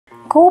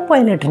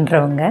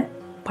கோபைலட்ன்றவங்க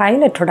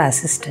பைலட்டோட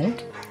assistant.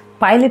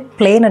 Pilot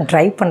பிளேனை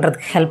drive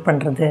பண்ணுறதுக்கு help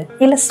பண்ணுறது,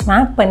 இல்லை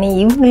ஸ்வாப் பண்ணி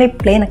இவங்களே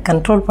பிளேனை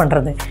கண்ட்ரோல்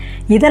பண்ணுறது,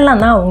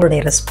 இதெல்லாம் தான் அவங்களுடைய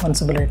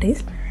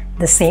ரெஸ்பான்சிபிலிட்டிஸ்.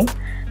 த சேம்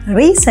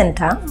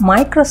ரீசெண்டாக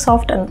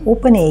Microsoft and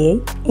OpenAI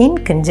in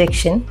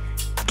conjunction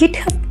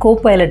GitHub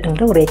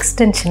Copilotன்ற ஒரு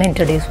எக்ஸ்டென்ஷனை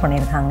இன்ட்ரடியூஸ்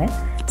பண்ணியிருக்காங்க.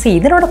 ஸோ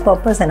இதனோட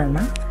பர்பஸ்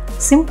என்னென்னா,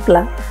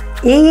 சிம்பிளாக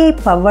AI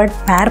பவர்ட்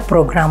பேர்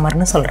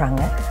ப்ரோக்ராமர்னு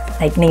சொல்கிறாங்க.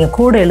 லைக் நீங்கள்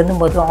கோடு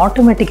எழுதும்போது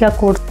ஆட்டோமேட்டிக்காக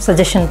கோட்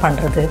சஜஷன்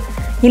பண்ணுறது,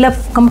 இல்லை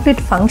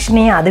கம்ப்ளீட்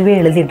ஃபங்க்ஷனையே அதுவே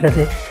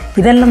எழுதிடுறது,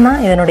 இதெல்லாம்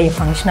தான் இதனுடைய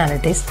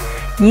ஃபங்க்ஷனாலிட்டிஸ்.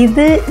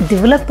 இது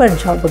டெவலப்பர்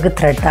ஜாபுக்கு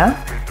த்ரெட்டாக.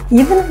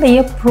 இதனுடைய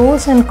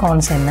ப்ரோஸ் அண்ட்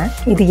கான்ஸ் என்ன,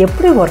 இது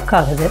எப்படி ஒர்க்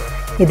ஆகுது,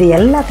 இது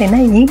எல்லாத்தையும்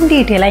தான் இன்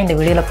டீட்டெயிலாக இந்த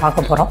வீடியோவில்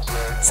பார்க்க போகிறோம்.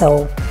 So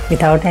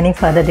without any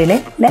further delay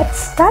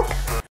let's start.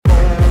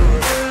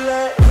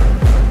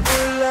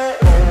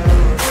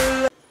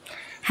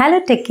 Hello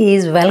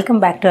techies, welcome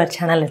back to our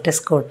channel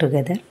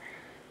letuscodetogether.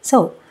 So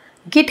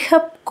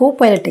GitHub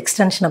Copilot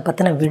extension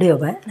பற்றின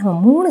வீடியோவை நம்ம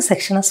 3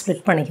 செக்ஷனாக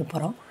ஸ்ப்ளிட் பண்ணிக்க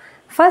போகிறோம்.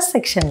 ஃபர்ஸ்ட்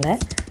செக்ஷனில்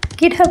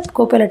GitHub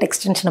Copilot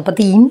எக்ஸ்டென்ஷனை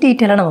பற்றி இன்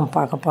டீட்டெயிலாக நம்ம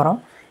பார்க்க போகிறோம்.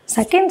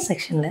 செகண்ட்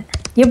செக்ஷனில்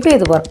எப்படி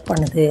இது ஒர்க்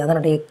பண்ணுது,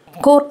 அதனுடைய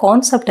கோர்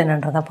கான்செப்ட்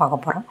என்னன்றதை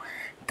பார்க்க போகிறோம்.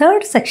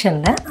 தேர்ட்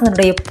செக்ஷனில்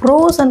அதனுடைய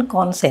ப்ரோஸ் அண்ட்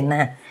கான்ஸ் என்ன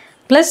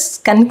ப்ளஸ்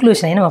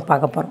கன்க்ளூஷனையும் நம்ம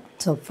பார்க்க போகிறோம்.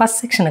 ஸோ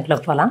ஃபர்ஸ்ட்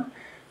செக்ஷனுக்குள்ளே போகலாம்.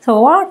 So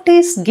what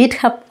is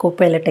GitHub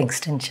Copilot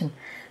extension?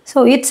 So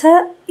it's a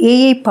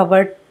AI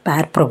powered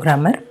பேர்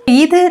ப்ரோக்ராமர்.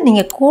 இது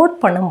நீங்கள் கோட்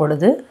பண்ணும்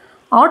பொழுது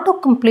ஆட்டோ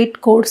கம்ப்ளீட்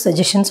கோட்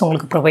சஜஷன்ஸ்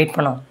உங்களுக்கு ப்ரொவைட்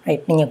பண்ணும்.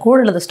 ரைட், நீங்கள்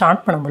கோட் எழுத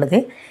ஸ்டார்ட் பண்ணும் பொழுது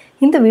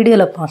இந்த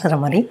வீடியோவில் பார்க்குற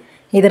மாதிரி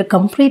இதர்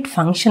கம்ப்ளீட்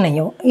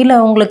ஃபங்க்ஷனையோ இல்லை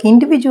உங்களுக்கு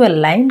இண்டிவிஜுவல்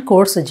லைன்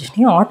கோட்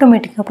சஜஷனையும்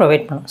ஆட்டோமேட்டிக்காக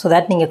ப்ரொவைட் பண்ணும். ஸோ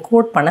தட் நீங்கள்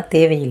கோட் பண்ண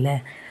தேவையில்லை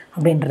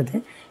அப்படின்றது.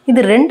 இது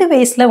 2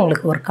 வேஸில்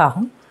உங்களுக்கு ஒர்க்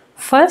ஆகும்.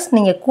 ஃபர்ஸ்ட்,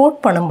 நீங்கள்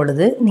கோட் பண்ணும்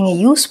பொழுது நீங்கள்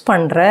யூஸ்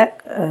பண்ணுற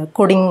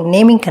கோடிங்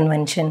நேமிங்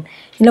கன்வென்ஷன்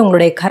இல்லை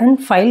உங்களுடைய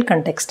கரண்ட் ஃபைல்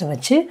கண்டெக்ஸ்ட்டை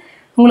வச்சு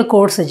உங்களுக்கு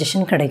கோட்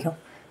சஜஷன் கிடைக்கும்.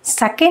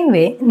 செகண்ட்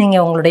வே,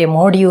 நீங்கள் உங்களுடைய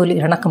மாடியூல்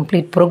இல்லைனா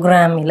கம்ப்ளீட்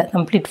ப்ரோக்ராம் இல்லை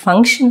கம்ப்ளீட்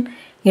ஃபங்க்ஷன்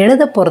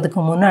எழுத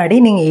போகிறதுக்கு முன்னாடி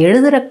நீங்கள்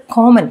எழுதுகிற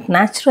காமெண்ட்,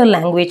 நேச்சுரல்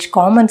லாங்குவேஜ்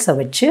காமெண்ட்ஸை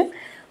வச்சு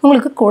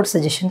உங்களுக்கு கோட்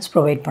சஜஷன்ஸ்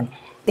ப்ரொவைட் பண்ணும்.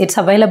 It's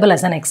available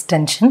as an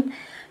extension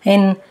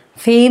in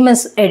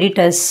famous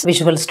editors,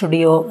 visual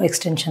studio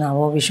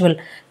எக்ஸ்டென்ஷனாவோ, visual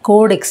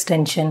code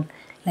extension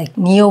like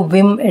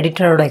நியோவிம்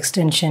எடிட்டரோட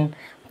extension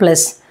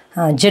plus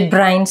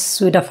JetBrains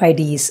suite of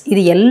IDEs,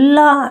 இது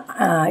எல்லா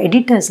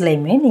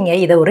எடிட்டர்ஸ்லையுமே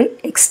நீங்கள் இதை ஒரு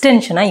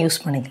எக்ஸ்டென்ஷனாக யூஸ்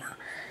பண்ணிக்கலாம்.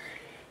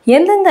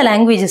 எந்தெந்த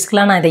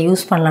லாங்குவேஜஸ்க்கெலாம் நான் இதை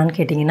யூஸ் பண்ணலான்னு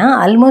கேட்டிங்கன்னா,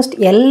 ஆல்மோஸ்ட்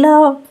எல்லா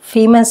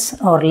ஃபேமஸ்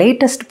ஆர்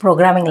லேட்டஸ்ட்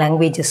ப்ரோக்ராமிங்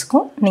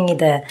லாங்குவேஜஸ்க்கும் நீங்கள்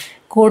இதை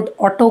கோட்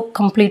ஆட்டோ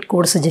கம்ப்ளீட்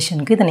கோட்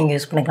சஜஷனுக்கு இதை நீங்கள்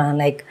யூஸ் பண்ணிக்கலாம்.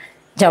 Like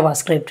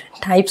JavaScript,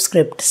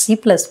 TypeScript, C++,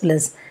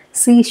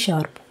 C#,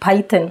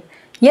 Python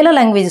எல்லா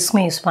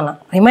லாங்குவேஜஸ்க்குமே யூஸ் பண்ணலாம்.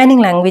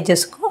 ரிமைனிங்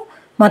லாங்குவேஜஸ்க்கும்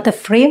மற்ற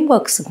ஃப்ரேம்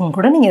ஒர்க்ஸுக்கும்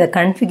கூட நீங்கள் இதை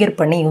கன்ஃபிகர்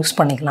பண்ணி யூஸ்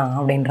பண்ணிக்கலாம்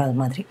அப்படின்றது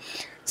மாதிரி.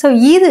 ஸோ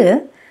இது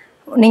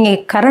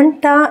நீங்கள்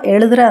கரண்ட்டாக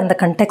எழுதுகிற அந்த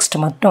கண்டெக்ஸ்ட்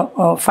மட்டும்,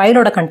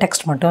 ஃபைலோட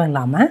கண்டெக்ஸ்ட் மட்டும்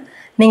இல்லாமல்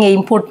நீங்கள்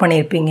இம்போர்ட்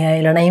பண்ணியிருப்பீங்க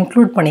இல்லைனா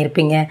இன்க்ளூட்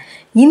பண்ணியிருப்பீங்க.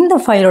 இந்த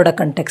ஃபைலோட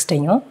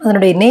கண்டெக்ஸ்ட்டையும்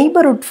அதனுடைய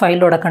நெய்பர்ஹுட்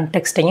ஃபைலோட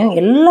கண்டெக்ஸ்ட்டையும்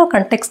எல்லா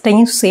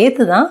கண்டெக்ஸ்ட்டையும்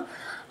சேர்த்து தான்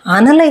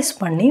அனலைஸ்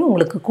பண்ணி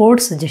உங்களுக்கு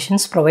கோட்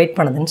சஜஷன்ஸ் ப்ரொவைட்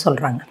பண்ணுதுன்னு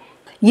சொல்கிறாங்க.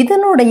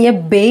 இதனுடைய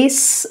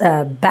பேஸ்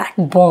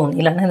பேக் போன்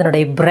இல்லைன்னா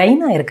இதனுடைய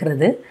பிரெயினாக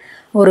இருக்கிறது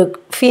ஒரு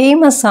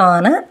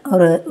ஃபேமஸான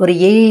ஒரு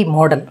AI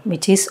model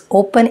which is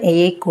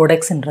OpenAI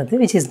Codexன்றது,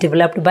 which is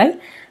developed by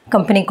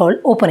company call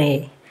OpenAI.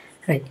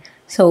 Right,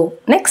 so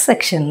next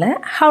செக்ஷனில்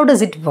ஹவு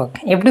டஸ் இட் ஒர்க்,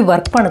 எப்படி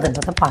ஒர்க்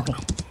பண்ணுதுன்றதை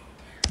பார்க்கலாம்.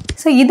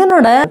 ஸோ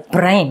இதனோட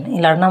பிரெயின்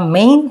இல்லைன்னா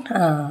மெயின்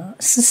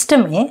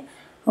சிஸ்டமே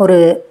ஒரு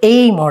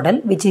AI model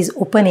which is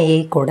OpenAI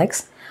Codex.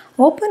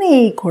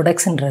 OpenAI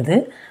Codexன்றது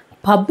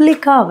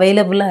பப்ளிக்காக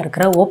அவைலபிளாக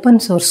இருக்கிற open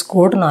source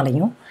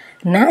கோடுனாலையும்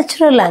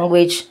natural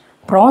language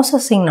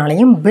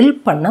ப்ராசஸிங்னாலையும் build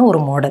பண்ண ஒரு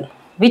model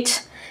which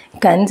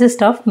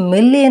consist of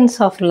millions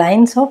of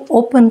lines of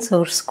open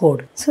source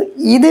code. So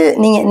இது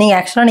நீங்கள்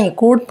ஆக்சுவலாக நீங்கள்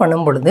கோட்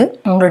பண்ணும் பொழுது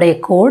உங்களுடைய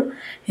கோட்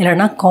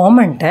இல்லைனா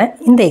காமெண்ட்டை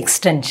இந்த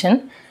எக்ஸ்டென்ஷன்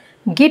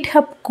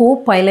GitHub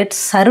Copilot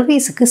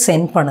சர்வீஸுக்கு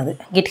சென்ட் பண்ணுது.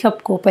 GitHub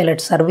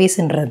Copilot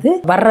சர்வீஸுன்றது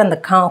வர்ற அந்த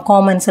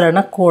காமெண்ட்ஸ்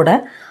இல்லைனா கோடை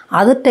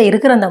அதுகிட்ட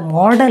இருக்கிற அந்த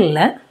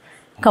மாடலில்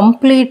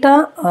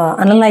கம்ப்ளீட்டாக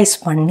அனலைஸ்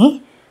பண்ணி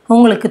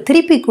உங்களுக்கு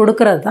திருப்பி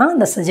கொடுக்கறது தான்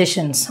இந்த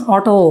சஜஷன்ஸ்,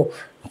 ஆட்டோ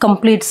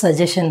கம்ப்ளீட்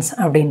சஜஷன்ஸ்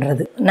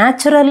அப்படின்றது.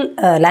 நேச்சுரல்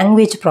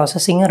லாங்குவேஜ்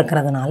ப்ராசஸிங்கும்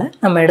இருக்கிறதுனால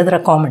நம்ம எழுதுகிற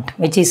காமெண்ட்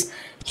விச் இஸ்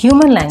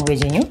ஹியூமன்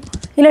லாங்குவேஜையும்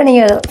இல்லை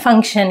நீங்கள்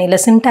ஃபங்க்ஷன் இல்லை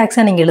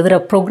சின்டாக்ஸாக நீங்கள் எழுதுகிற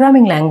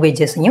ப்ரோக்ராமிங்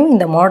லாங்குவேஜஸையும்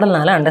இந்த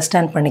மாடல்னால்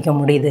அண்டர்ஸ்டாண்ட் பண்ணிக்க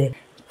முடியுது.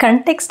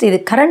 கண்டெக்ஸ்ட், இது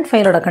கரண்ட்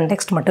ஃபைலோட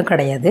கண்டெக்ஸ்ட் மட்டும்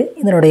கிடையாது,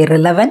 இதனுடைய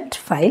ரிலவெண்ட்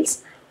ஃபைல்ஸ்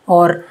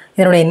ஆர்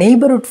இதனுடைய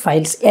நெய்பர்ஹுட்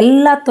ஃபைல்ஸ்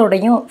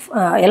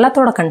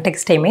எல்லாத்தோட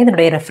கண்டெக்ஸ்டையுமே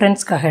இதனுடைய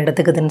ரெஃபரன்ஸ்க்காக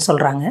எடுத்துக்குதுன்னு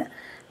சொல்கிறாங்க.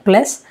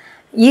 ப்ளஸ்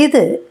இது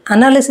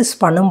அனாலிசிஸ்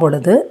பண்ணும்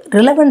பொழுது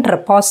ரிலவெண்ட்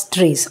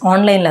ரெபாசிட்ரிஸ்,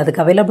 ஆன்லைனில்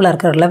அதுக்கு அவைலபிளாக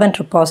இருக்கிற ரிலவெண்ட்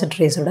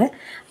ரெபாசிட்ரிஸோட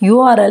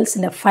URLs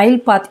இல்லை ஃபைல்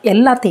பாத்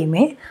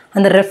எல்லாத்தையுமே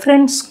அந்த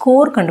ரெஃபரன்ஸ்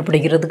ஸ்கோர்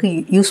கண்டுபிடிக்கிறதுக்கு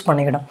யூஸ்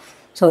பண்ணிக்கிடும்.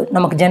 ஸோ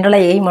நமக்கு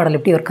ஜென்ரலாக AI மாடல்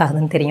எப்படி ஒர்க்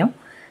ஆகுதுன்னு தெரியும்.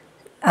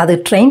 அது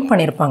ட்ரெயின்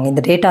பண்ணியிருப்பாங்க,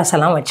 இந்த டேட்டாஸ்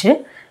எல்லாம் வச்சு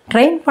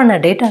ட்ரெயின் பண்ண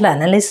டேட்டாவில்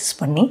அனலைசிஸ்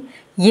பண்ணி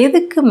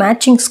எதுக்கு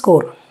மேட்சிங்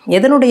ஸ்கோர்,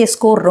 எதனுடைய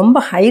ஸ்கோர் ரொம்ப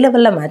ஹை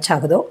லெவலில் மேட்ச்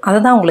ஆகுதோ அதை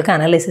தான் உங்களுக்கு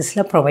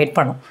அனாலிசிஸில் ப்ரொவைட்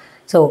பண்ணும்.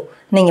 ஸோ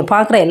நீங்கள்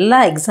பார்க்குற எல்லா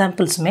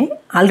எக்ஸாம்பிள்ஸுமே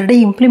ஆல்ரெடி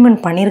இம்ப்ளிமெண்ட்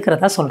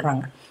பண்ணியிருக்கிறதா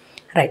சொல்கிறாங்க.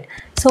 ரைட்.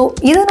 ஸோ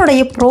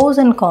இதனுடைய ப்ரோஸ்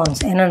அண்ட்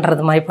கான்ஸ்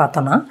என்னன்றது மாதிரி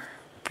பார்த்தோன்னா,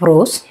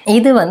 ப்ரோஸ்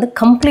இது வந்து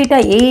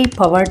கம்ப்ளீட்டாக ஏஐ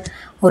பவர்ட்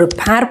ஒரு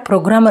பேர்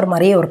ப்ரோக்ராமர்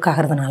மாதிரியே ஒர்க்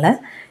ஆகிறதுனால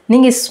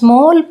நீங்கள்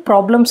ஸ்மால்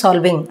ப்ராப்ளம்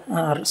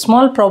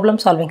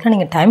சால்விங்லாம்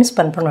நீங்கள் டைம்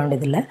ஸ்பெண்ட் பண்ண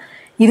வேண்டியதில்லை.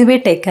 இதுவே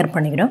take care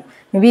பண்ணிக்கிடும்.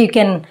 Maybe you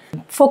can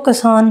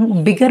focus on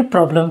figure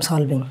problem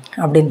solving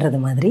அப்படின்றது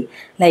மாதிரி.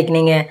 லைக்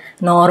நீங்கள்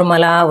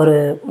நார்மலாக ஒரு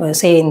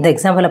இந்த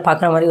எக்ஸாம்பிளில்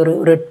பார்க்குற மாதிரி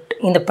ஒரு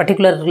இந்த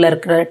பர்டிகுலரில்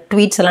இருக்கிற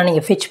ட்வீட்ஸ் எல்லாம்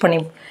நீங்கள் ஃபிச் பண்ணி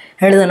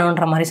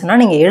எழுதணுன்ற மாதிரி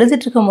சொன்னால், நீங்கள்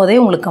எழுதிட்டு இருக்கும் போதே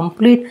உங்களுக்கு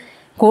கம்ப்ளீட்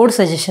கோட்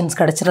சஜஷன்ஸ்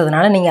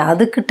கிடச்சிறதுனால நீங்கள்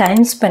அதுக்கு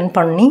டைம் ஸ்பெண்ட்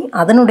பண்ணி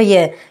அதனுடைய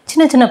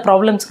சின்ன சின்ன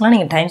ப்ராப்ளம்ஸ்க்கெலாம்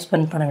நீங்கள் டைம்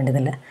ஸ்பெண்ட் பண்ண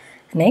வேண்டியதில்லை.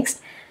 Next,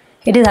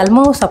 it is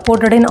almost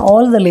supported in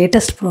all the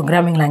latest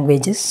programming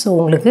languages. So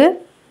உங்களுக்கு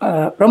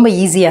ரொம்ப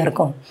ஈஸியாக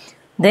இருக்கும்.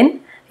 Then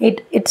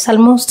it's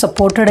almost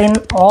supported in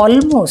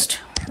almost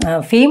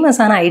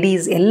ஃபேமஸான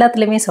ஐடிஸ்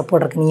எல்லாத்துலேயுமே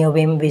சப்போர்ட் இருக்குது.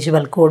 நியோவேம்,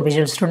 visual code,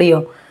 visual studio,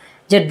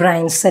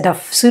 JetBrains,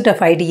 suite of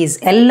IDs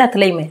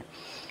எல்லாத்துலேயுமே.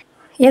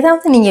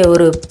 ஏதாவது நீங்கள்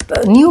ஒரு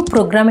நியூ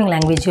ப்ரோக்ராமிங்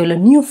லாங்குவேஜோ இல்லை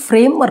நியூ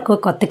ஃப்ரேம் ஒர்க்கோ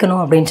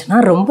கற்றுக்கணும் அப்படின்னு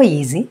சொன்னால் ரொம்ப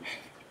easy.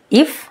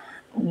 If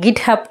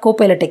GitHub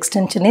Copilot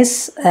extension is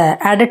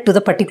added to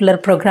the particular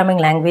programming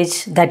language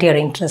that you are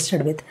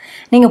interested with.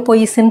 நீங்கள்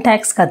போய்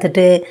சின்டாக்ஸ்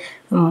கற்றுட்டு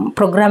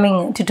ப்ரோக்ராமிங்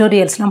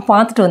டியூட்டோரியல்ஸ்லாம்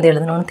பார்த்துட்டு வந்து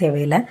எழுதணும்னு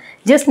தேவையில்லை.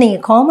 ஜஸ்ட்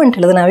நீங்கள் காமெண்ட்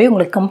எழுதினாவே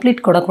உங்களுக்கு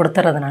கம்ப்ளீட் கூட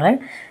கொடுத்துறதுனால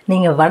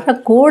நீங்கள் வர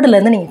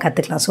கோடிலேருந்து நீங்கள்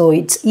கற்றுக்கலாம். So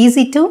it's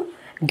easy to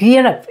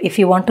gear up if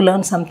you want to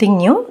learn something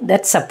new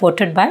that's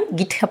supported by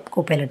GitHub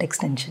Copilot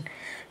extension.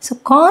 So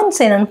cons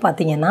என்னென்னு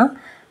பார்த்தீங்கன்னா,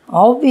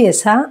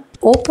 ஆப்வியஸாக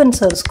ஓப்பன்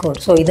சோர்ஸ் கோட்.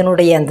 ஸோ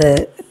இதனுடைய அந்த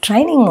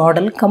ட்ரைனிங்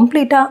மாடல்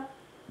கம்ப்ளீட்டாக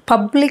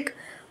public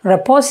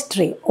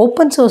repository,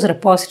 open source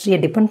ரெப்பாசிட்ரியை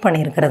depend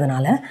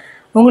பண்ணியிருக்கிறதுனால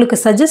உங்களுக்கு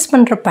suggest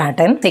பண்ணுற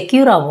pattern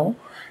செக்யூராகவும்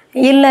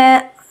இல்லை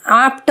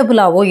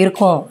ஆப்டபுளாகவோ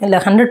இருக்கும். இல்லை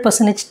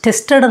 100%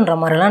 டெஸ்டடுன்ற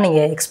மாதிரிலாம்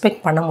நீங்கள்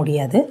எக்ஸ்பெக்ட் பண்ண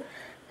முடியாது.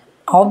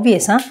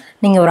 ஆப்வியஸாக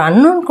நீங்கள் ஒரு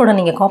அன்னோன் கூட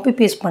நீங்கள் காப்பி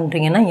பேஸ்ட்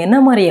பண்ணுறீங்கன்னா என்ன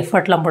மாதிரி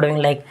எஃபர்ட்லாம்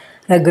போடுவீங்க? Like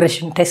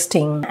regression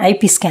testing,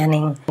 IP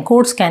scanning,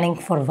 code scanning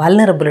for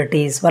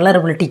vulnerability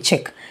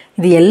check,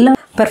 இது எல்லாம்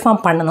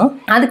பெர்ஃபார்ம் பண்ணணும்.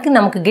 அதுக்கு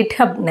நமக்கு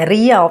GitHub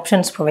நிறைய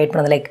ஆப்ஷன்ஸ் ப்ரொவைட்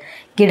பண்ணுது. லைக்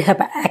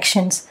GitHub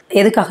ஆக்ஷன்ஸ்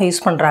எதுக்காக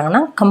யூஸ்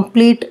பண்ணுறாங்கன்னா,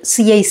 கம்ப்ளீட்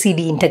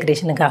CI/CD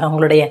இன்டெக்ரேஷனுக்காக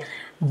அவங்களுடைய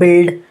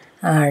பில்ட்,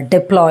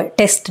 டெப்ளாய்,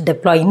 டெஸ்ட்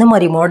டெப்ளாய் இந்த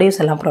மாதிரி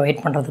மாடியூல்ஸ் எல்லாம்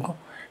ப்ரொவைட் பண்ணுறதுக்கும்.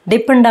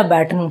 டிபெண்டா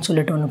பேட்டர்ன்னு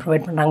சொல்லிட்டு ஒன்று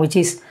ப்ரொவைட் பண்ணுறாங்க, which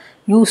is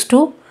use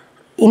to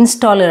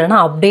install இல்லைனா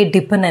update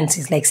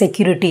dependencies like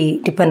security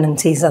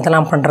dependencies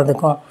அதெல்லாம்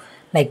பண்ணுறதுக்கும்.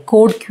 Like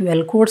code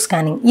QL, code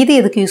scanning இது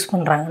எதுக்கு யூஸ்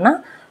பண்ணுறாங்கன்னா,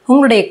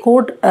 உங்களுடைய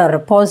கோட்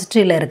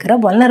ரெப்பாசிட்ரியில் இருக்கிற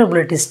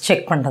வல்னரபிலிட்டிஸ்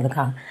செக்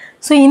பண்ணுறதுக்காக.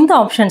 ஸோ இந்த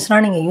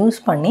ஆப்ஷன்ஸ்லாம் நீங்கள் யூஸ்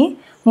பண்ணி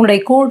உங்களுடைய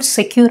கோட்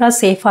செக்யூராக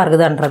சேஃபாக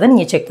இருக்குதான்றதை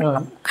நீங்கள் செக்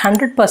பண்ணலாம்.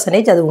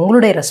 100% அது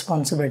உங்களுடைய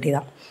ரெஸ்பான்சிபிலிட்டி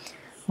தான்.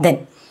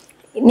 தென்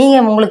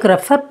நீங்கள் உங்களுக்கு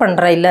ரெஃபர்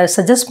பண்ணுற இல்லை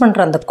சஜஸ்ட்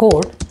பண்ணுற அந்த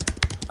கோட்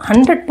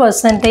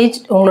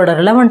 100% உங்களோட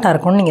ரிலவெண்ட்டாக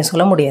இருக்கும்னு நீங்கள்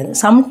சொல்ல முடியாது.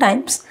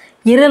 சம்டைம்ஸ்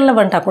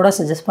இரலவெண்ட்டாக கூட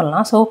சஜஸ்ட்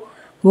பண்ணலாம். ஸோ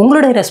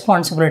உங்களுடைய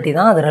ரெஸ்பான்சிபிலிட்டி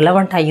தான் அது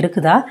ரெலவெண்ட்டாக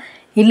இருக்குதா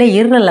இல்லை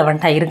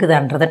இரலவெண்ட்டாக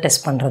இருக்குதான்றதை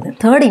டெஸ்ட் பண்ணுறது.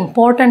 தேர்ட்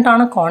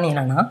இம்பார்ட்டண்ட்டான கான்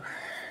என்னென்னா,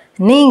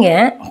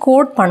 நீங்கள்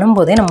கோட்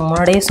பண்ணும்போதே நம்ம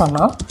முன்னாடியே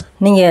சொன்னோம்,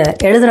 நீங்கள்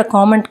எழுதுகிற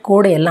காமெண்ட்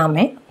கோடு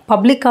எல்லாமே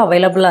பப்ளிக்காக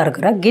அவைலபிளாக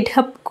இருக்கிற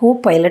GitHub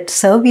Copilot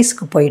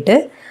சர்வீஸ்க்கு போயிட்டு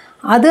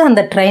அது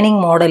அந்த ட்ரைனிங்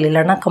மாடல்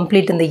இல்லைனா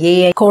கம்ப்ளீட் இந்த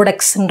AI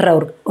கோடெக்ஸ்ன்ற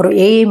ஒரு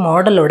AI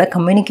மாடலோட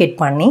கம்யூனிகேட்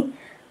பண்ணி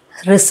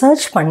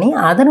ரிசர்ச் பண்ணி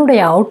அதனுடைய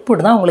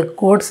அவுட்புட் தான் உங்களுக்கு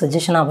கோட்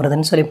சஜஷனாக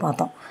வருதுன்னு சொல்லி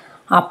பார்த்தோம்.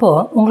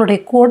 அப்போது உங்களுடைய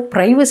கோட்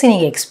ப்ரைவசி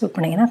நீங்கள் எக்ஸ்பெக்ட்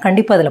பண்ணிங்கன்னா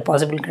கண்டிப்பாக அதில்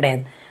பாசிபிள்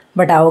கிடையாது.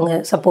 பட் அவங்க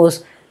சப்போஸ்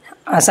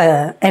அஸ் அ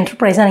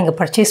என்டர்பிரைஸாக நீங்கள்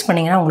பர்ச்சேஸ்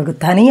பண்ணிங்கன்னா உங்களுக்கு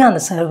தனியாக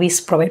அந்த சர்வீஸ்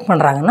ப்ரொவைட்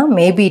பண்ணுறாங்கன்னா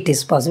maybe it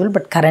is possible.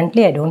 But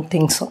currently I don't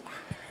think so.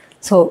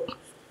 So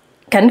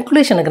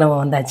கன்க்ளூஷனுக்கு நம்ம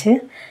வந்தாச்சு.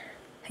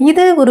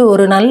 இது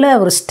ஒரு நல்ல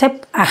ஒரு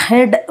ஸ்டெப்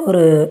அஹெட்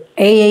ஒரு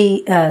AI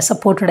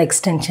சப்போர்ட்டட்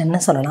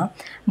எக்ஸ்டென்ஷன்னு சொல்லலாம்.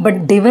 பட்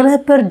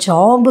டெவலப்பர்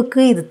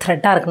ஜாபுக்கு இது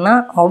த்ரெட்டாக இருக்குன்னா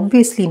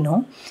ஆப்வியஸ்லி நோ.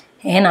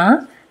 ஏன்னா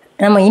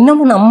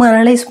நம்ம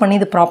அனலைஸ் பண்ணி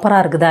இது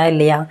ப்ராப்பராக இருக்குதா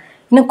இல்லையா,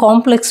 இன்னும்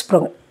complex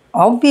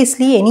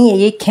obviously any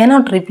AI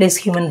cannot replace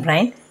human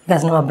brain,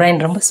 because நம்ம பிரைன்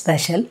ரொம்ப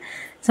ஸ்பெஷல்.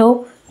 ஸோ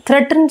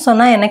த்ரெட்டுன்னு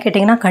சொன்னால் என்ன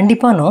கேட்டிங்கன்னா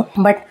கண்டிப்பாக no.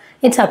 But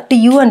it's up to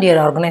you and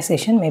your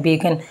organisation. Maybe you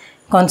can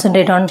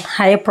concentrate on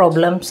higher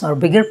problems R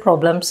figure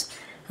problems.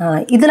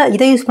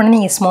 இதை use பண்ணி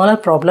நீங்கள்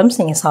smaller problems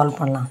நீங்கள் சால்வ்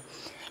பண்ணலாம்.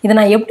 இதை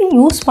நான் எப்படி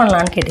யூஸ்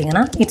பண்ணலான்னு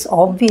கேட்டிங்கன்னா, it's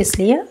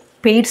obviously a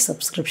paid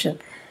subscription.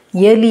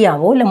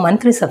 இயர்லியாவோ இல்லை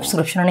மந்த்லி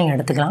சப்ஸ்கிரிப்ஷனோ நீங்கள்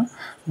எடுத்துக்கலாம்.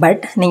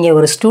 பட் நீங்கள்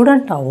ஒரு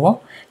ஸ்டூடெண்ட்டாகவோ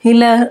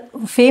இல்லை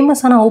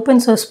ஃபேமஸான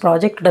ஓப்பன் சோர்ஸ்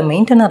ப்ராஜெக்டோட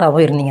மெயின்டெனராகவோ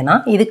இருந்தீங்கன்னா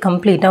இது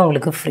கம்ப்ளீட்டாக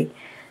உங்களுக்கு ஃப்ரீ.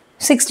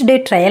 60 day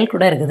ட்ரையல்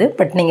கூட இருக்குது.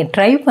 பட் நீங்கள்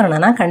ட்ரை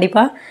பண்ணணுன்னா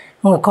கண்டிப்பாக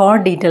உங்கள்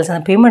கார்டு டீட்டெயில்ஸ்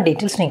அந்த பேமெண்ட்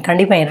டீட்டெயில்ஸ் நீங்கள்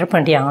கண்டிப்பாக என்டர்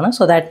பண்ணிட்டே ஆகணும்.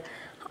 ஸோ தட்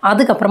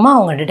அதுக்கப்புறமா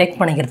அவங்க டிடெக்ட்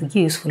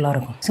பண்ணிக்கிறதுக்கு யூஸ்ஃபுல்லாக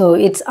இருக்கும். So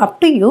it's up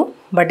to you,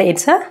 but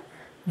it's a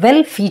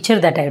well feature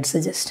that I would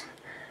suggest.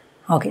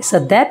 Okay, so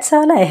that's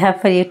all I have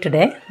for you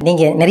today.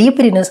 நீங்கள் நிறைய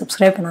பேர் இன்னும்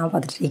சப்ஸ்கிரைப் பண்ணாமல்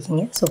பார்த்துட்டு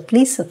இருக்கீங்க. So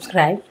please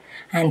subscribe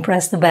and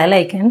press the bell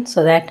icon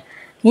so that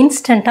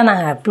இன்ஸ்டண்ட்டாக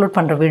நாங்கள் upload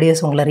பண்ணுற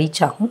வீடியோஸ் உங்களை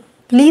ரீச் ஆகும்.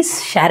 Please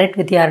share it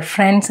with your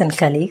friends and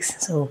colleagues.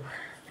 So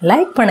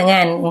like பண்ணுங்கள்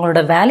அண்ட்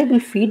உங்களோட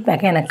வேல்யூபிள்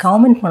ஃபீட்பேக்கை எனக்கு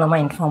காமெண்ட்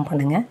மூலமாக இன்ஃபார்ம்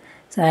பண்ணுங்கள்.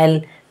 So I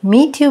will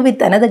meet you with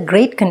another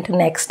great content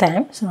next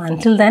time. So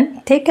until then,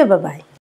 take care, bye-bye.